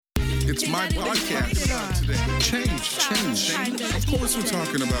It's my podcast today. Change. Of course we're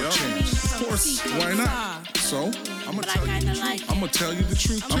talking about change. Of course, why not? So, I'm going to tell you the truth. I'm going to tell you the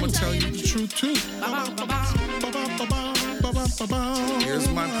truth. I'm going to tell you the truth too. Here's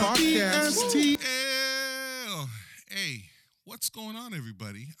my podcast. Hey, what's going on,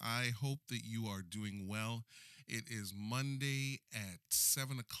 everybody? I hope that you are doing well. It is Monday at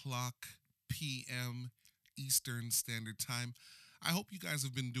 7 o'clock p.m. Eastern Standard Time. I hope you guys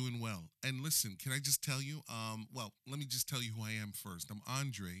have been doing well. And listen, can I just tell you, let me just tell you who I am first. I'm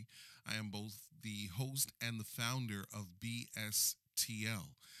Andre. I am both the host and the founder of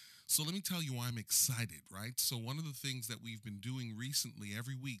BSTL. So let me tell you why I'm excited, right? So one of the things that we've been doing recently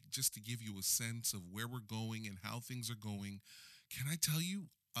every week, just to give you a sense of where we're going and how things are going, can I tell you,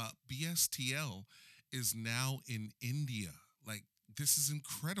 BSTL is now in India. Like, this is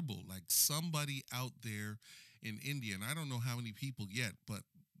incredible. Like, somebody out there in India, and I don't know how many people yet, but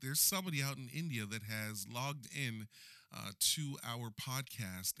there's somebody out in India that has logged in to our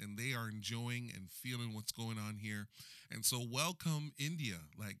podcast, and they are enjoying and feeling what's going on here. And so welcome, India.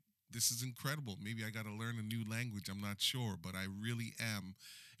 Like, this is incredible. Maybe I got to learn a new language. I'm not sure, but I really am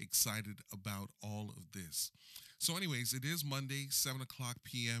excited about all of this. So anyways, it is Monday, 7 o'clock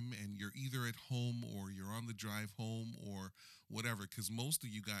p.m., and you're either at home or you're on the drive home or whatever, because most of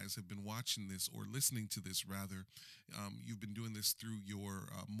you guys have been watching this or listening to this, rather. You've been doing this through your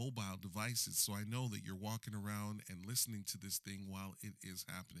mobile devices, so I know that you're walking around and listening to this thing while it is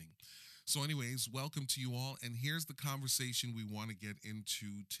happening. So anyways, welcome to you all, and here's the conversation we want to get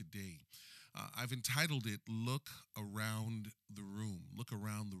into today. I've entitled it, Look Around the Room. Look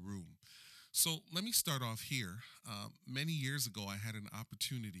Around the Room. So let me start off here. Many years ago, I had an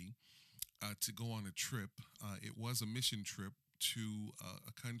opportunity to go on a trip. It was a mission trip to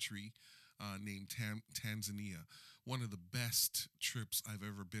a country named Tanzania. One of the best trips I've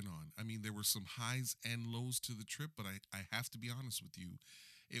ever been on. I mean, there were some highs and lows to the trip, but I have to be honest with you.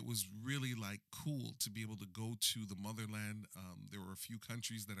 It was really like cool to be able to go to the motherland. There were a few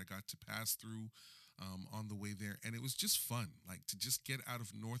countries that I got to pass through on the way there. And it was just fun, like to just get out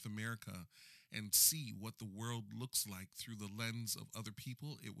of North America and see what the world looks like through the lens of other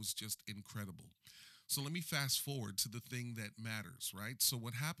people. It was just incredible. So let me fast forward to the thing that matters, right? So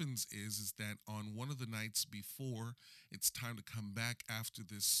what happens is that on one of the nights before it's time to come back after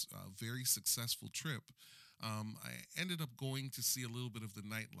this very successful trip, I ended up going to see a little bit of the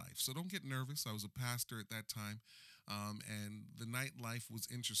nightlife. So don't get nervous. I was a pastor at that time, and the nightlife was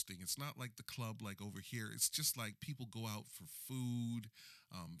interesting. It's not like the club like over here. It's just like people go out for food,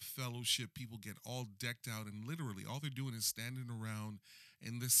 fellowship. People get all decked out, and literally all they're doing is standing around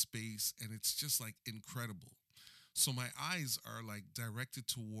in this space, and it's just like incredible. So my eyes are like directed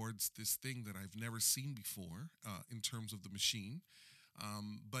towards this thing that I've never seen before in terms of the machine.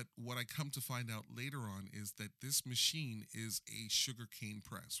 But what I come to find out later on is that this machine is a sugarcane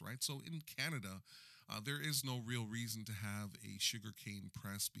press, right? So in Canada, there is no real reason to have a sugarcane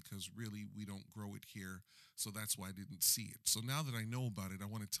press because really we don't grow it here. So that's why I didn't see it. So now that I know about it, I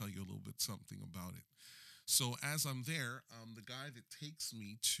want to tell you a little bit something about it. So as I'm there, the guy that takes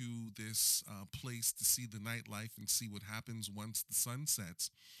me to this place to see the nightlife and see what happens once the sun sets,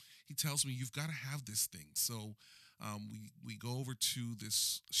 he tells me, you've got to have this thing. So we go over to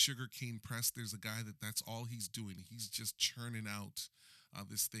this sugarcane press. There's a guy that's all he's doing. He's just churning out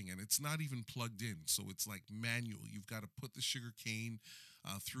this thing, and it's not even plugged in. So it's like manual. You've got to put the sugarcane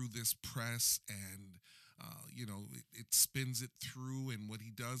through this press, and it spins it through. And what he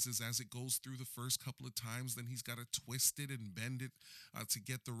does is, as it goes through the first couple of times, then he's got to twist it and bend it to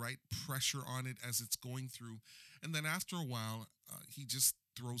get the right pressure on it as it's going through. And then after a while, he just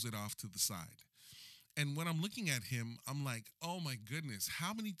throws it off to the side. And when I'm looking at him, I'm like, oh my goodness,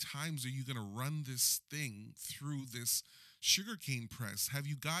 how many times are you going to run this thing through this sugarcane press? Have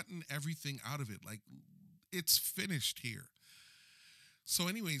you gotten everything out of it? Like, it's finished here. So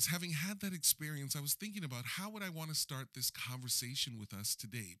anyways, having had that experience, I was thinking about how would I want to start this conversation with us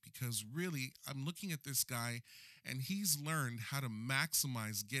today? Because really, I'm looking at this guy, and he's learned how to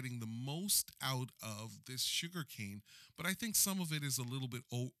maximize getting the most out of this sugarcane. But I think some of it is a little bit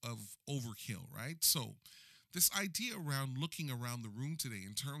of overkill, right? So this idea around looking around the room today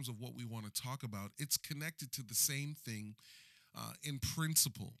in terms of what we want to talk about, it's connected to the same thing in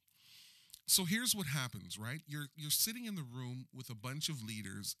principle. So here's what happens, right? You're sitting in the room with a bunch of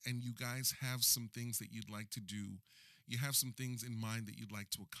leaders, and you guys have some things that you'd like to do. You have some things in mind that you'd like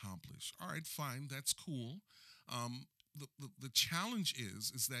to accomplish. All right, fine, that's cool. The challenge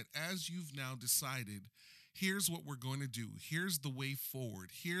is that as you've now decided, here's what we're going to do. Here's the way forward.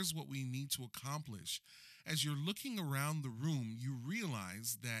 Here's what we need to accomplish. as you're looking around the room, you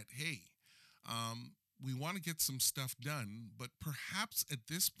realize that, hey, we want to get some stuff done, but perhaps at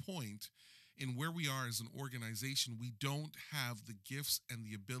this point in where we are as an organization, we don't have the gifts and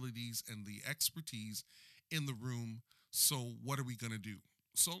the abilities and the expertise in the room. So, what are we going to do?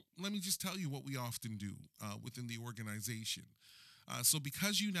 So, let me just tell you what we often do within the organization. So,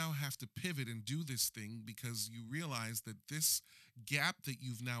 because you now have to pivot and do this thing because you realize that this gap that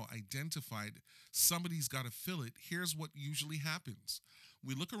you've now identified, somebody's got to fill it, here's what usually happens.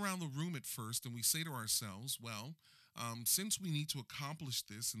 We look around the room at first and we say to ourselves, well, since we need to accomplish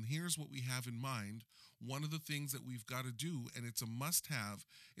this, and here's what we have in mind, one of the things that we've got to do, and it's a must have,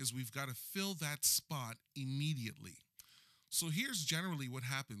 is we've got to fill that spot immediately. So here's generally what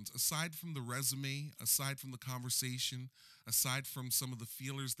happens. Aside from the resume, aside from the conversation, aside from some of the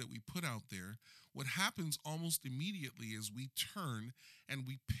feelers that we put out there, what happens almost immediately is we turn and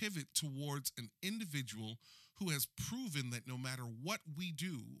we pivot towards an individual who has proven that no matter what we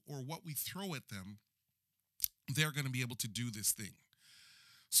do or what we throw at them, they're going to be able to do this thing.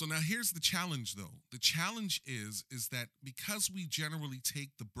 So now here's the challenge, though. The challenge is that because we generally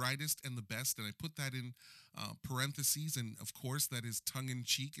take the brightest and the best, and I put that in parentheses, and of course that is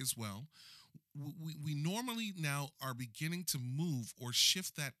tongue-in-cheek as well, we normally now are beginning to move or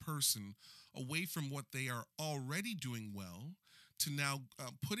shift that person away from what they are already doing well to now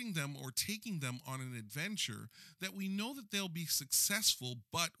putting them or taking them on an adventure that we know that they'll be successful,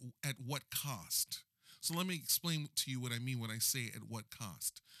 but at what cost? So let me explain to you what I mean when I say at what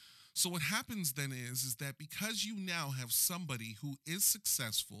cost. So what happens then is that because you now have somebody who is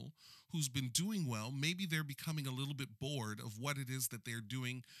successful, who's been doing well, maybe they're becoming a little bit bored of what it is that they're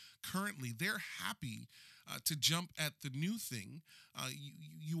doing currently. They're happy to jump at the new thing.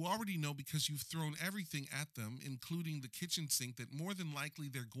 You already know because you've thrown everything at them, including the kitchen sink, that more than likely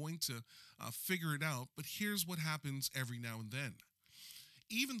they're going to figure it out. But here's what happens every now and then.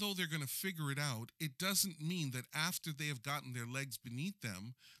 Even though they're going to figure it out, it doesn't mean that after they have gotten their legs beneath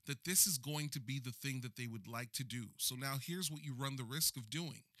them, that this is going to be the thing that they would like to do. So now here's what you run the risk of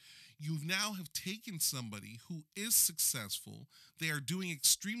doing. You now have taken somebody who is successful. They are doing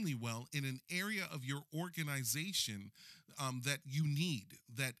extremely well in an area of your organization that you need,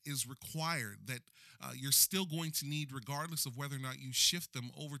 that is required, that you're still going to need regardless of whether or not you shift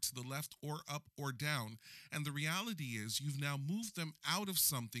them over to the left or up or down. And the reality is you've now moved them out of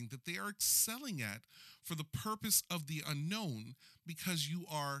something that they are excelling at for the purpose of the unknown, because you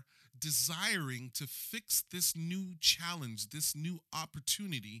are desiring to fix this new challenge, this new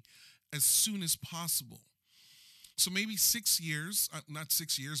opportunity as soon as possible. So maybe 6 years, not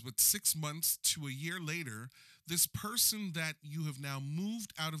 6 years, but 6 months to a year later, this person that you have now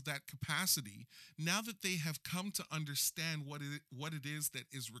moved out of that capacity, now that they have come to understand what it is that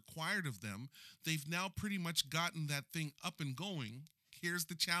is required of them, they've now pretty much gotten that thing up and going. Here's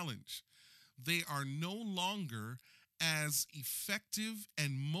the challenge. They are no longer as effective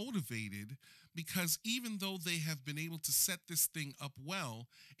and motivated, because even though they have been able to set this thing up well,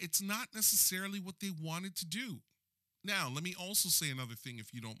 it's not necessarily what they wanted to do. Now, let me also say another thing,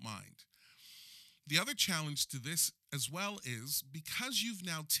 if you don't mind. The other challenge to this as well is because you've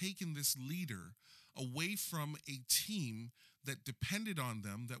now taken this leader away from a team that depended on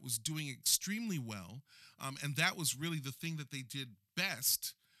them, that was doing extremely well, and that was really the thing that they did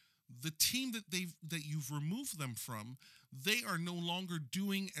best. The team that you've removed them from, they are no longer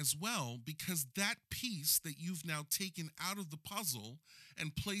doing as well, because that piece that you've now taken out of the puzzle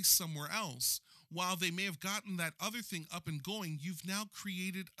and placed somewhere else, while they may have gotten that other thing up and going, you've now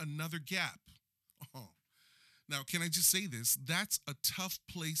created another gap. Oh. Now, can I just say this? That's a tough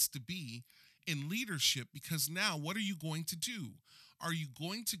place to be in leadership, because now what are you going to do? Are you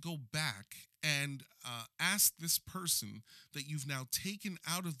going to go back and ask this person that you've now taken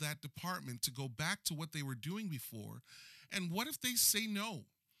out of that department to go back to what they were doing before? And what if they say no?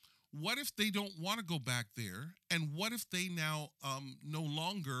 What if they don't want to go back there? And what if they now no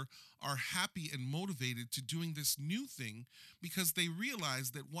longer are happy and motivated to doing this new thing, because they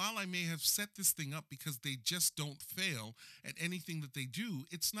realize that while I may have set this thing up because they just don't fail at anything that they do,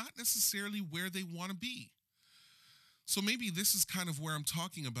 it's not necessarily where they want to be. So maybe this is kind of where I'm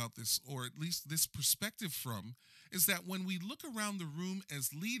talking about this, or at least this perspective from, is that when we look around the room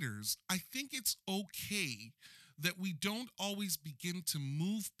as leaders, I think it's okay that we don't always begin to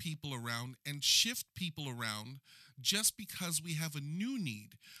move people around and shift people around just because we have a new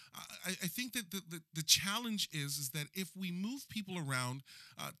need. I think that the challenge is that if we move people around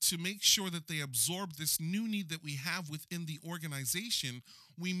to make sure that they absorb this new need that we have within the organization,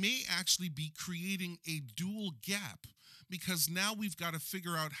 we may actually be creating a dual gap, because now we've got to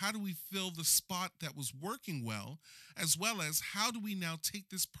figure out how do we fill the spot that was working well as how do we now take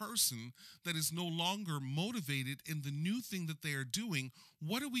this person that is no longer motivated in the new thing that they are doing?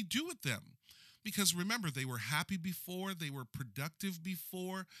 What do we do with them? Because remember, they were happy before, they were productive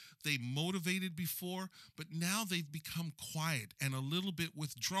before, they motivated before, but now they've become quiet and a little bit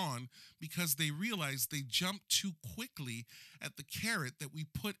withdrawn because they realize they jumped too quickly at the carrot that we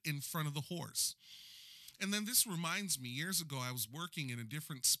put in front of the horse. And then this reminds me, years ago, I was working in a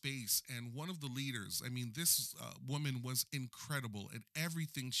different space, and one of the leaders, I mean, this woman was incredible at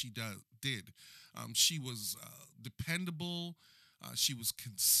everything she did. She was dependable. She was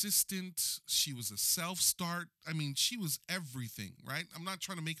consistent. She was a self-start. I mean, she was everything, right? I'm not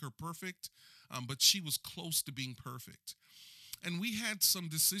trying to make her perfect, but she was close to being perfect. And we had some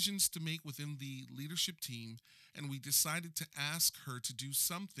decisions to make within the leadership team, and we decided to ask her to do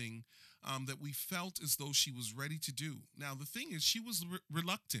something that we felt as though she was ready to do. Now, the thing is, she was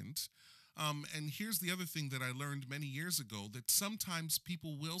reluctant. And here's the other thing that I learned many years ago, that sometimes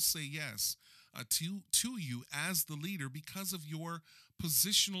people will say yes to you as the leader because of your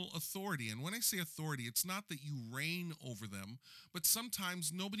positional authority. And when I say authority, it's not that you reign over them, but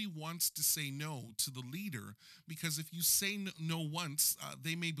sometimes nobody wants to say no to the leader, because if you say no once,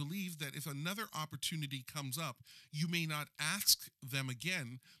 they may believe that if another opportunity comes up, you may not ask them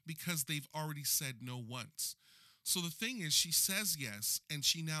again because they've already said no once. So the thing is, she says yes, and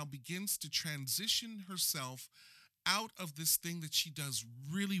she now begins to transition herself out of this thing that she does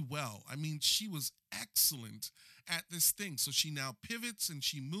really well. I mean, she was excellent at this thing. So she now pivots and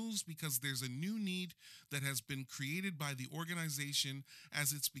she moves because there's a new need that has been created by the organization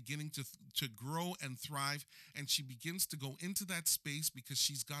as it's beginning to grow and thrive. And she begins to go into that space because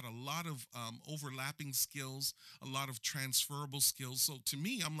she's got a lot of overlapping skills, a lot of transferable skills. So to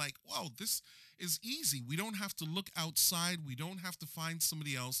me, I'm like, wow, this is easy. We don't have to look outside. We don't have to find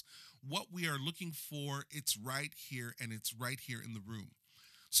somebody else. What we are looking for, it's right here, and it's right here in the room.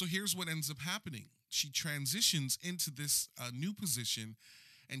 So here's what ends up happening. She transitions into this new position,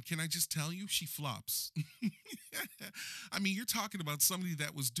 and can I just tell you, she flops. I mean, you're talking about somebody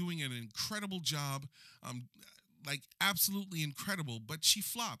that was doing an incredible job, like absolutely incredible, but she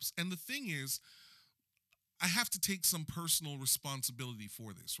flops. And the thing is, I have to take some personal responsibility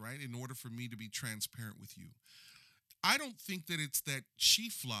for this, right? In order for me to be transparent with you. I don't think that it's that she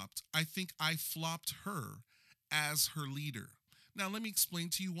flopped. I think I flopped her as her leader. Now, let me explain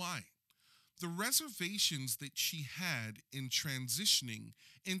to you why. The reservations that she had in transitioning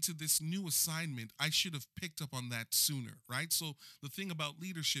into this new assignment, I should have picked up on that sooner, right? So the thing about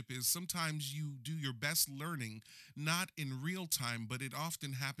leadership is sometimes you do your best learning not in real time, but it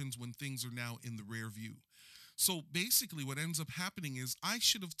often happens when things are now in the rear view. So basically what ends up happening is I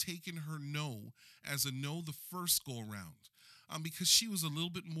should have taken her no as a no the first go around. Because she was a little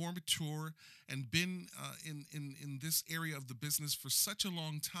bit more mature and been in this area of the business for such a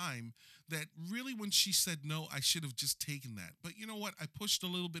long time that really when she said no, I should have just taken that. But you know what? I pushed a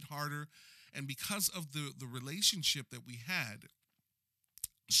little bit harder, and because of the relationship that we had,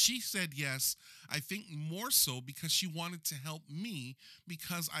 she said yes, I think more so because she wanted to help me,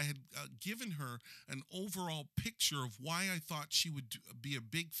 because I had given her an overall picture of why I thought she would be a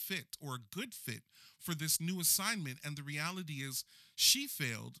big fit or a good fit for this new assignment. And the reality is she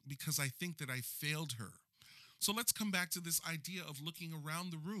failed because I think that I failed her. So let's come back to this idea of looking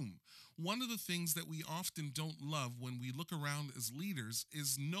around the room. One of the things that we often don't love when we look around as leaders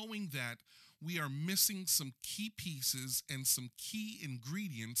is knowing that we are missing some key pieces and some key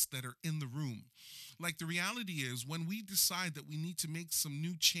ingredients that are in the room. Like, the reality is, when we decide that we need to make some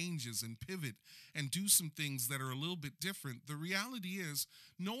new changes and pivot and do some things that are a little bit different, the reality is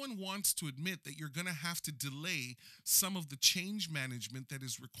no one wants to admit that you're going to have to delay some of the change management that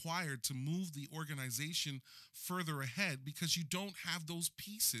is required to move the organization further ahead because you don't have those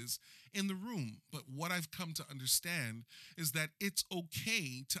pieces in the room. But what I've come to understand is that it's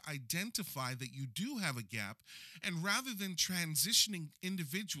okay to identify that you do have a gap, and rather than transitioning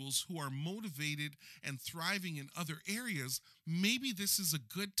individuals who are motivated and thriving in other areas, maybe this is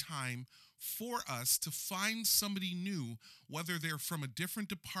a good time for us to find somebody new, whether they're from a different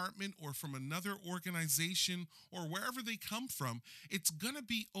department or from another organization or wherever they come from. It's going to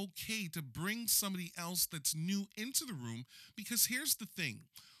be okay to bring somebody else that's new into the room, because here's the thing.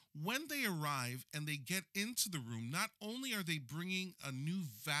 when they arrive and they get into the room, not only are they bringing a new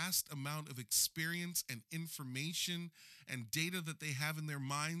vast amount of experience and information and data that they have in their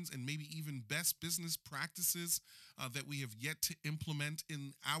minds, and maybe even best business practices that we have yet to implement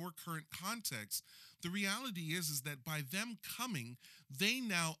in our current context, the reality is that by them coming, they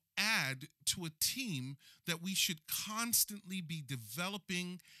now add to a team that we should constantly be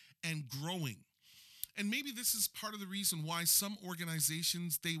developing and growing. And maybe this is part of the reason why some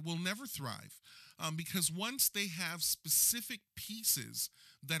organizations, they will never thrive, because once they have specific pieces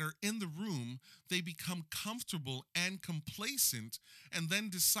that are in the room, they become comfortable and complacent, and then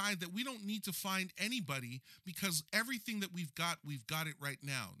decide that we don't need to find anybody because everything that we've got it right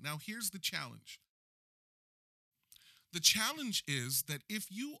now. Now, here's the challenge. The challenge is that if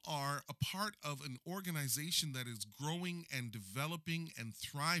you are a part of an organization that is growing and developing and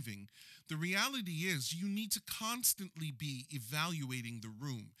thriving, the reality is you need to constantly be evaluating the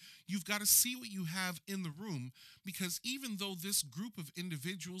room. You've got to see what you have in the room, because even though this group of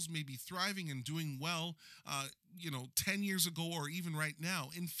individuals may be thriving and doing well, 10 years ago or even right now,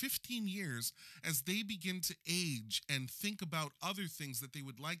 in 15 years, as they begin to age and think about other things that they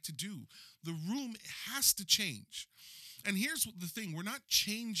would like to do, the room has to change. And here's the thing, we're not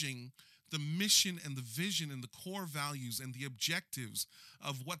changing the mission and the vision and the core values and the objectives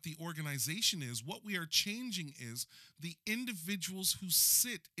of what the organization is. What we are changing is the individuals who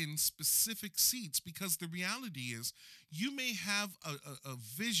sit in specific seats, because the reality is you may have a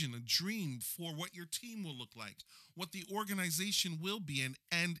vision, a dream for what your team will look like, what the organization will be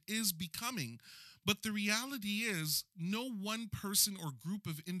and is becoming. But the reality is, no one person or group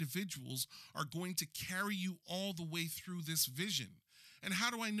of individuals are going to carry you all the way through this vision. And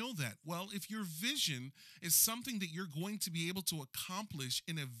how do I know that? Well, if your vision is something that you're going to be able to accomplish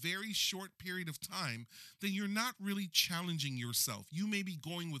in a very short period of time, then you're not really challenging yourself. You may be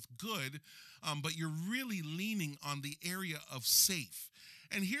going with good, but you're really leaning on the area of safe.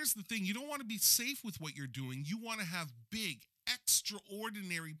 And here's the thing, you don't want to be safe with what you're doing. You want to have big,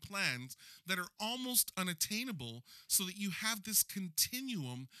 extraordinary plans that are almost unattainable, so that you have this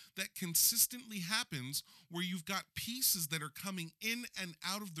continuum that consistently happens, where you've got pieces that are coming in and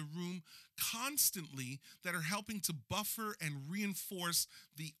out of the room constantly that are helping to buffer and reinforce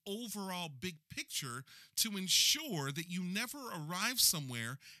the overall big picture, to ensure that you never arrive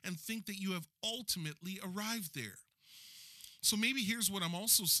somewhere and think that you have ultimately arrived there. So maybe here's what I'm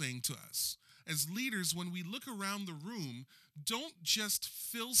also saying to us. As leaders, when we look around the room, don't just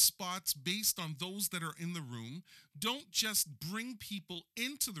fill spots based on those that are in the room. Don't just bring people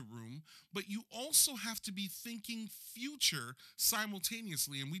into the room, but you also have to be thinking future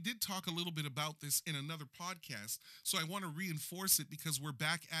simultaneously. And we did talk a little bit about this in another podcast, so I want to reinforce it because we're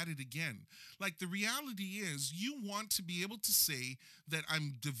back at it again. Like, the reality is, you want to be able to say that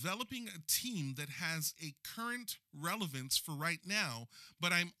I'm developing a team that has a current relevance for right now,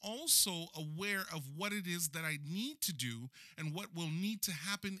 but I'm also aware of what it is that I need to do and what will need to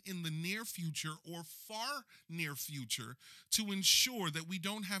happen in the near future or far near future, to ensure that we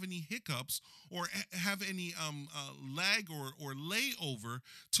don't have any hiccups or have any lag or layover,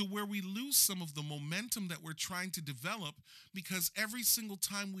 to where we lose some of the momentum that we're trying to develop, because every single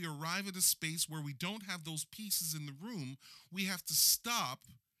time we arrive at a space where we don't have those pieces in the room, we have to stop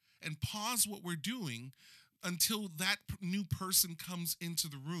and pause what we're doing until that new person comes into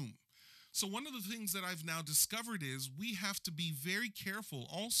the room. So one of the things that I've now discovered is we have to be very careful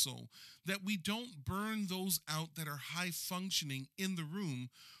also that we don't burn those out that are high functioning in the room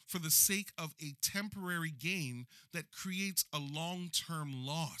for the sake of a temporary gain that creates a long-term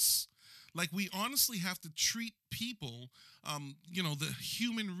loss. Like, we honestly have to treat people, the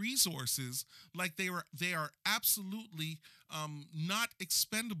human resources, like they are absolutely not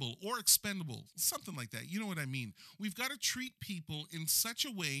expendable or expendable, something like that. You know what I mean? We've got to treat people in such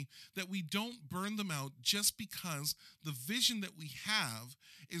a way that we don't burn them out just because the vision that we have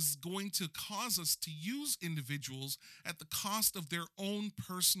is going to cause us to use individuals at the cost of their own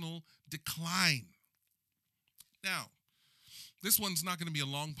personal decline. Now, this one's not going to be a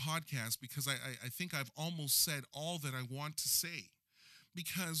long podcast, because I think I've almost said all that I want to say.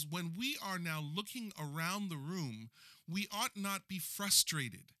 Because when we are now looking around the room, we ought not be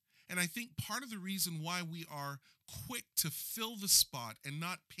frustrated. And I think part of the reason why we are quick to fill the spot and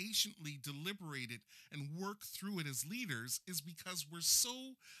not patiently deliberate it and work through it as leaders is because we're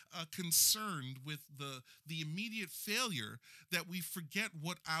so concerned with the immediate failure that we forget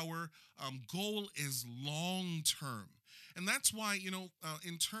what our goal is long term. And that's why,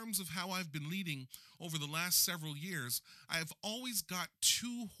 in terms of how I've been leading over the last several years, I've always got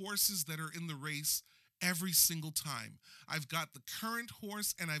two horses that are in the race every single time. I've got the current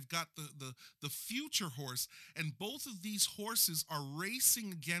horse and I've got the future horse, and both of these horses are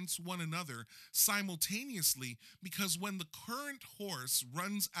racing against one another simultaneously, because when the current horse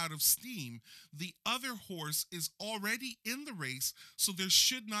runs out of steam, the other horse is already in the race, so there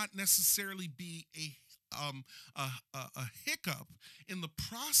should not necessarily be um, a hiccup in the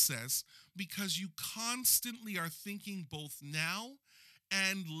process, because you constantly are thinking both now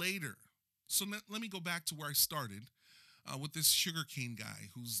and later. So let me go back to where I started with this sugarcane guy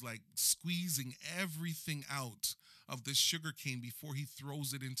who's like squeezing everything out of this sugarcane before he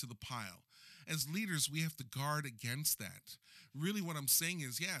throws it into the pile. As leaders, we have to guard against that. Really, what I'm saying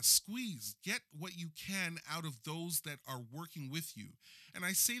is, yeah, squeeze, get what you can out of those that are working with you. And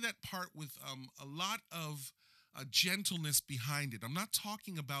I say that part with a lot of gentleness behind it. I'm not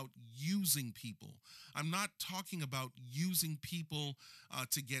talking about using people. I'm not talking about using people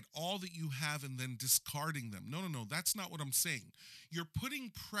to get all that you have and then discarding them. No, that's not what I'm saying. You're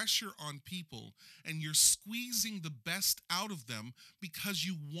putting pressure on people and you're squeezing the best out of them because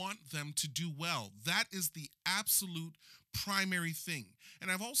you want them to do well. That is the absolute primary thing. And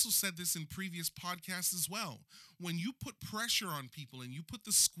I've also said this in previous podcasts as well. When you put pressure on people and you put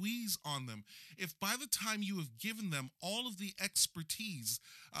the squeeze on them, if by the time you have given them all of the expertise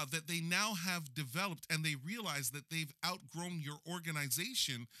that they now have developed and they realize that they've outgrown your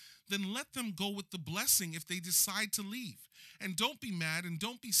organization, then let them go with the blessing if they decide to leave. And don't be mad and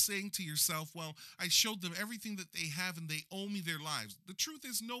don't be saying to yourself, well, I showed them everything that they have and they owe me their lives. The truth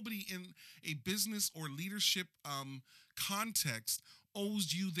is, nobody in a business or leadership context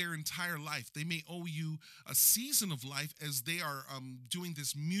owes you their entire life. They may owe you a season of life as they are doing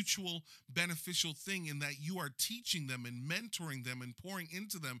this mutual beneficial thing, in that you are teaching them and mentoring them and pouring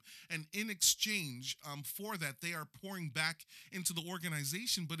into them. And in exchange for that, they are pouring back into the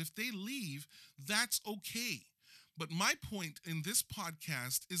organization. But if they leave, that's okay. But my point in this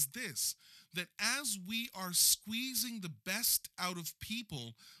podcast is this, that as we are squeezing the best out of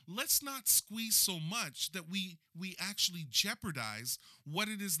people, let's not squeeze so much that we actually jeopardize what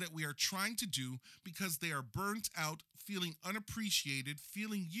it is that we are trying to do, because they are burnt out, feeling unappreciated,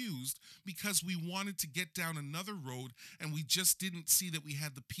 feeling used, because we wanted to get down another road and we just didn't see that we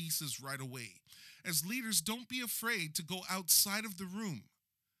had the pieces right away. As leaders, don't be afraid to go outside of the room.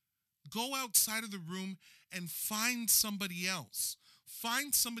 Go outside of the room and find somebody else.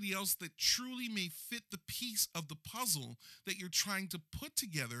 Find somebody else that truly may fit the piece of the puzzle that you're trying to put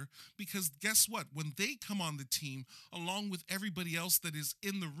together, because guess what? When they come on the team, along with everybody else that is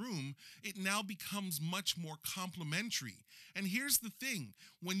in the room, it now becomes much more complementary. And here's the thing.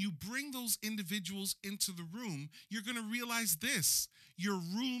 When you bring those individuals into the room, you're going to realize this. Your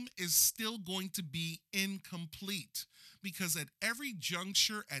room is still going to be incomplete, because at every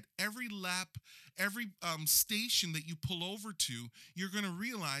juncture, at every lap, every station that you pull over to, you're going to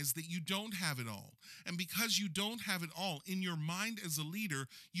realize that you don't have it all. And because you don't have it all, in your mind as a leader,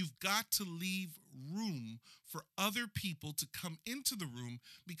 you've got to leave room for other people to come into the room,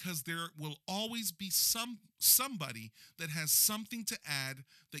 because there will always be somebody that has something to add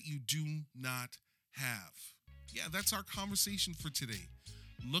that you do not have. Yeah, that's our conversation for today.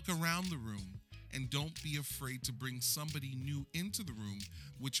 Look around the room and don't be afraid to bring somebody new into the room,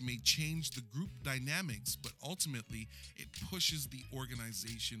 which may change the group dynamics, but ultimately it pushes the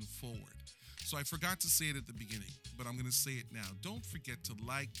organization forward. So I forgot to say it at the beginning, but I'm going to say it now. Don't forget to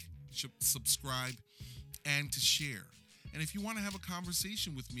like, subscribe, and to share. And if you want to have a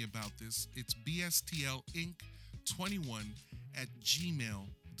conversation with me about this, it's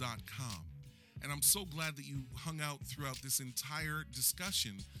bstlinc21@gmail.com. And I'm so glad that you hung out throughout this entire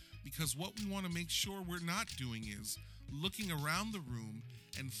discussion, because what we want to make sure we're not doing is looking around the room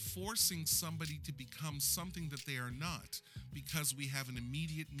and forcing somebody to become something that they are not, because we have an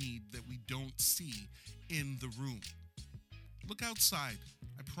immediate need that we don't see in the room. Look outside.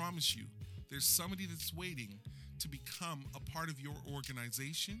 I promise you, there's somebody that's waiting to become a part of your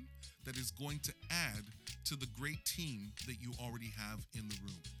organization that is going to add to the great team that you already have in the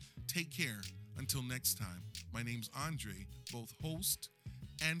room. Take care. Until next time, my name's Andre, both host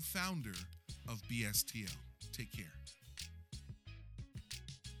and founder of BSTL. Take care.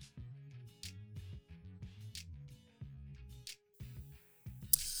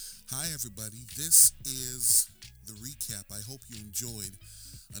 Hi, everybody. This is the recap. I hope you enjoyed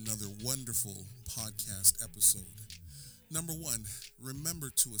another wonderful podcast episode. Number one, remember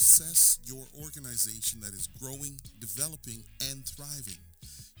to assess your organization that is growing, developing, and thriving.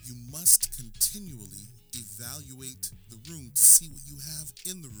 You must continually evaluate the room to see what you have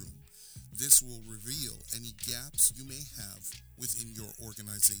in the room. This will reveal any gaps you may have within your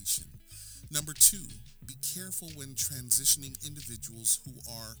organization. Number two, be careful when transitioning individuals who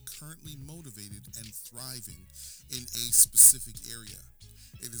are currently motivated and thriving in a specific area.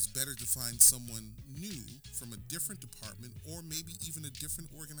 It is better to find someone new from a different department or maybe even a different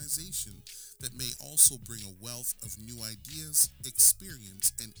organization that may also bring a wealth of new ideas,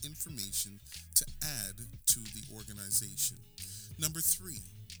 experience, and information to add to the organization. Number three,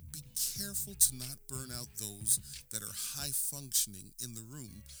 be careful to not burn out those that are high functioning in the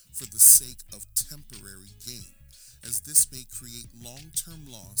room for the sake of temporary gain, as this may create long-term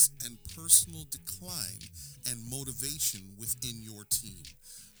loss and personal decline and motivation within your team.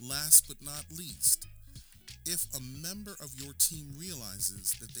 Last but not least, if a member of your team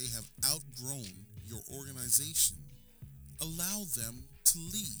realizes that they have outgrown your organization, allow them to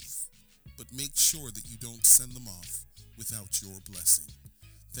leave, but make sure that you don't send them off without your blessing.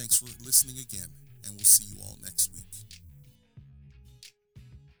 Thanks for listening again, and we'll see you all next week.